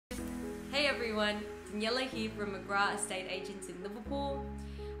Hey everyone, Daniela here from McGrath Estate Agents in Liverpool.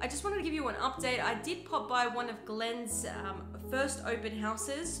 I just wanted to give you an update. I did pop by one of Glen's first open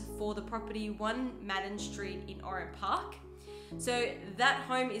houses for the property 1 Madden Street in Oran Park. So that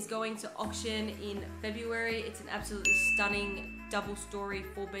home is going to auction in February. It's an absolutely stunning double-story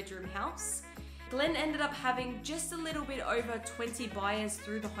 4-bedroom house. Glen ended up having just a little bit over 20 buyers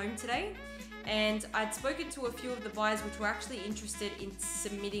through the home today. And I'd spoken to a few of the buyers which were actually interested in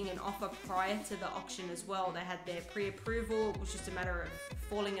submitting an offer prior to the auction as well. They had their pre-approval. It was just a matter of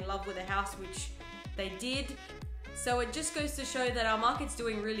falling in love with the house, which they did. So it just goes to show that our market's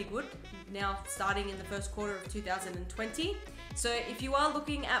doing really good now, starting in the first quarter of 2020. So if you are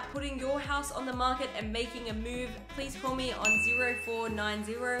looking at putting your house on the market and making a move, please call me on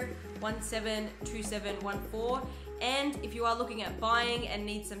 0490 172714. And if you are looking at buying and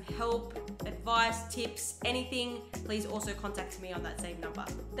need some help, advice, tips, anything, please also contact me on that same number.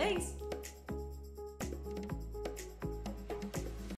 Thanks.